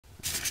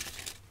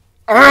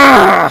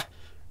Ugh!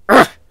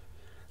 Ugh!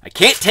 I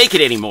can't take it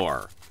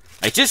anymore.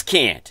 I just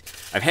can't.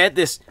 I've had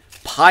this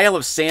pile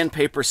of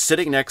sandpaper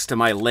sitting next to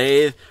my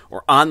lathe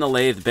or on the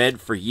lathe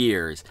bed for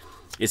years.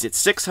 Is it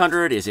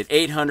 600? Is it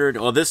 800?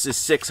 Well, this is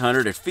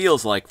 600. It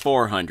feels like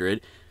 400.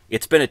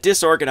 It's been a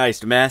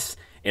disorganized mess,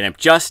 and I'm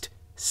just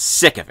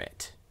sick of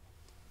it.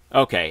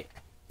 Okay,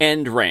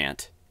 end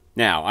rant.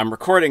 Now, I'm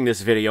recording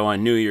this video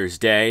on New Year's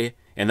Day,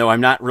 and though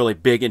I'm not really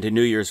big into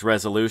New Year's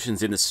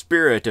resolutions, in the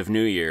spirit of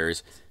New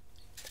Year's,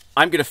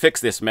 I'm going to fix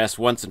this mess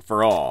once and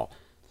for all.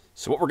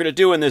 So what we're going to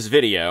do in this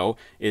video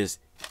is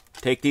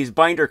take these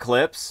binder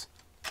clips,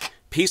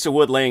 piece of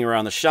wood laying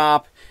around the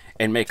shop,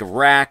 and make a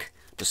rack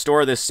to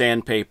store this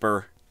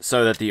sandpaper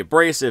so that the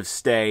abrasives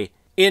stay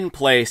in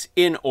place,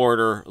 in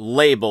order,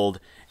 labeled,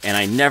 and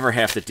I never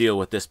have to deal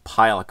with this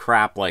pile of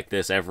crap like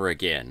this ever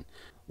again.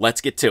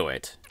 Let's get to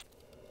it.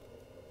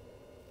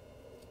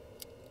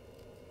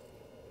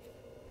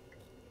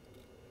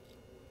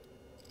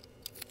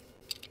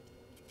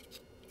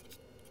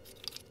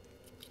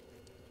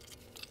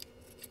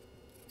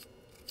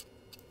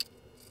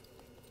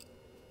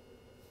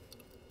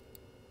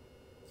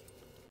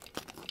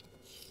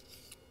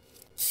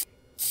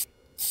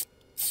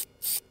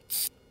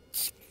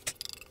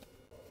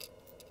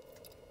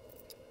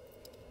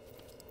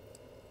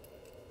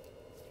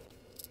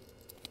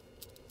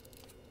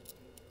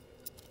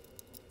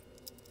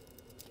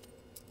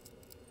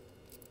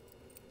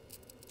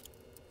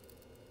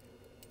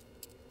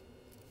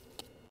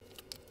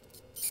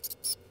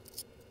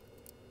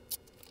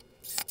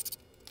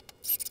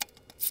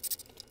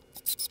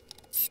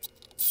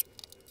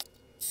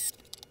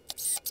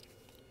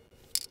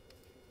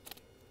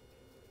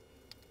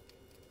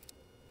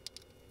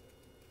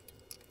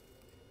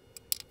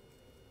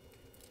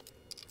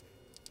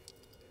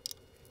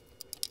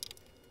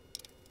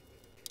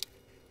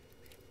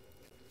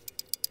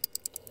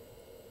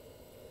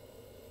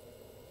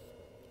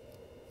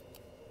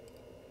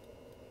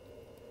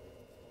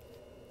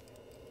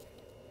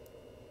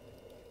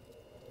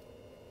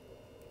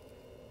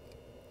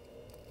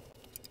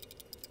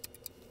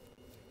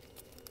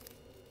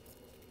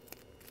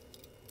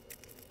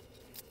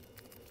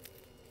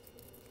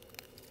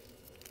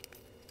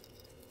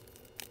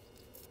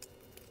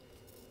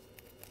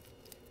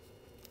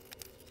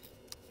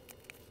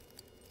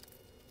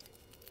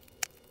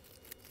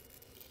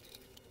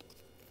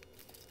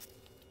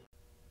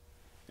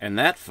 And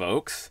that,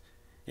 folks,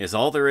 is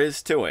all there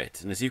is to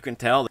it. And as you can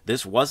tell,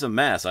 this was a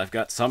mess. I've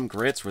got some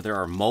grits where there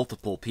are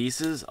multiple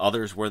pieces,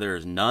 others where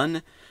there's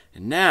none.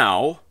 And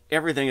now,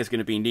 everything is going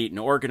to be neat and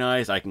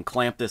organized. I can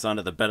clamp this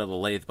onto the bed of the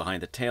lathe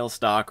behind the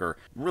tailstock, or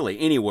really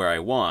anywhere I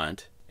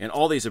want. And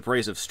all these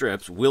abrasive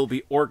strips will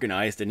be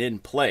organized and in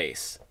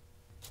place.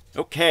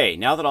 Okay,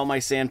 now that all my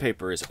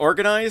sandpaper is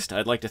organized,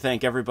 I'd like to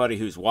thank everybody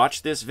who's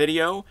watched this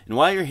video. And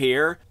while you're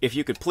here, if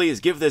you could please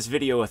give this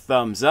video a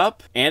thumbs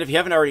up. And if you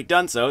haven't already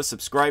done so,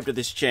 subscribe to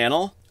this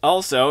channel.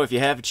 Also, if you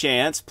have a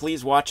chance,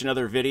 please watch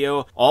another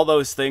video. All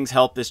those things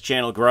help this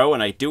channel grow,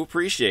 and I do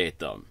appreciate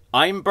them.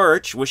 I'm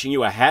Birch, wishing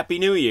you a Happy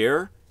New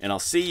Year, and I'll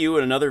see you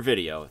in another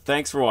video.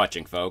 Thanks for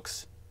watching,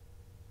 folks.